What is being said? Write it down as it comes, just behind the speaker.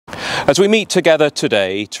As we meet together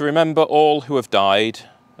today to remember all who have died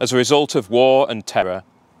as a result of war and terror,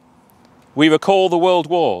 we recall the world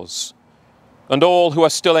wars and all who are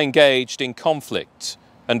still engaged in conflict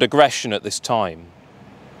and aggression at this time.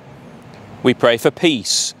 We pray for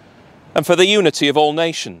peace and for the unity of all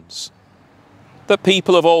nations, that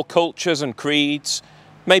people of all cultures and creeds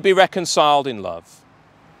may be reconciled in love.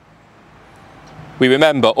 We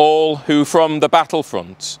remember all who from the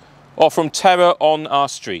battlefront or from terror on our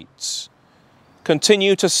streets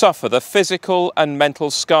continue to suffer the physical and mental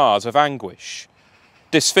scars of anguish,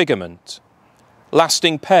 disfigurement,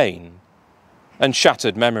 lasting pain and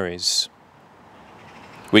shattered memories.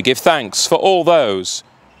 We give thanks for all those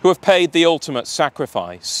who have paid the ultimate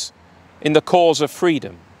sacrifice in the cause of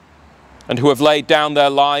freedom and who have laid down their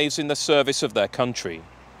lives in the service of their country.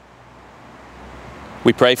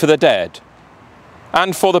 We pray for the dead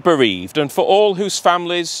and for the bereaved and for all whose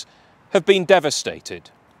families have been devastated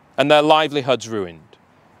and their livelihoods ruined.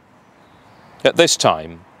 At this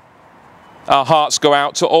time, our hearts go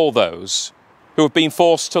out to all those who have been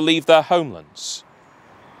forced to leave their homelands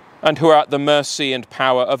and who are at the mercy and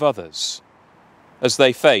power of others as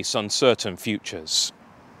they face uncertain futures.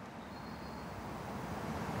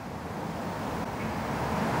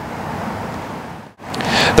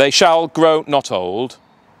 They shall grow not old,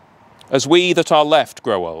 as we that are left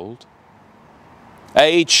grow old.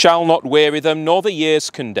 Age shall not weary them, nor the years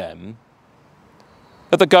condemn.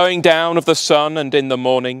 At the going down of the sun and in the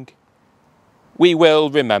morning, we will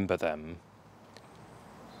remember them.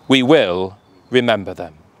 We will remember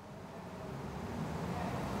them.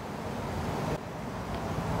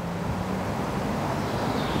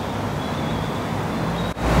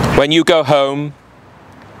 When you go home,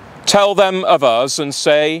 tell them of us and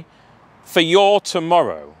say, for your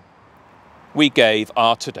tomorrow, we gave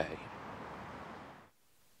our today.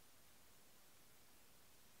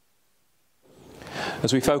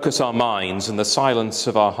 As we focus our minds and the silence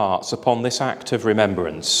of our hearts upon this act of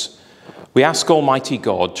remembrance, we ask Almighty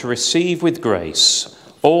God to receive with grace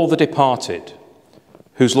all the departed,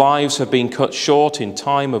 whose lives have been cut short in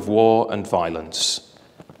time of war and violence.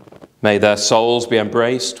 May their souls be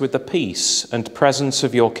embraced with the peace and presence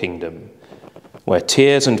of your kingdom, where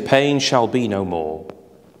tears and pain shall be no more.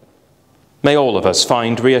 May all of us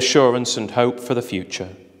find reassurance and hope for the future.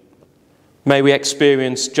 May we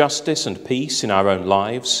experience justice and peace in our own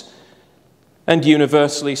lives, and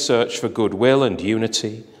universally search for goodwill and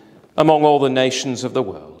unity among all the nations of the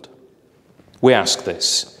world. We ask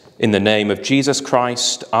this in the name of Jesus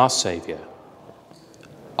Christ, our Saviour.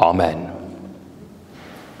 Amen.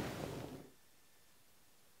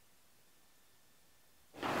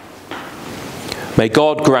 May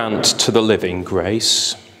God grant to the living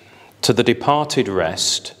grace, to the departed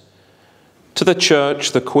rest, to the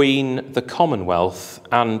Church, the Queen, the Commonwealth,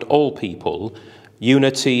 and all people,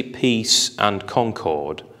 unity, peace, and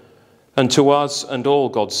concord, and to us and all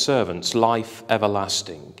God's servants, life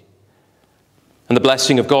everlasting. And the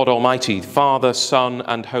blessing of God Almighty, Father, Son,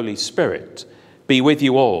 and Holy Spirit, be with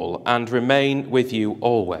you all and remain with you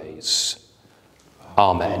always.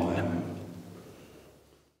 Amen.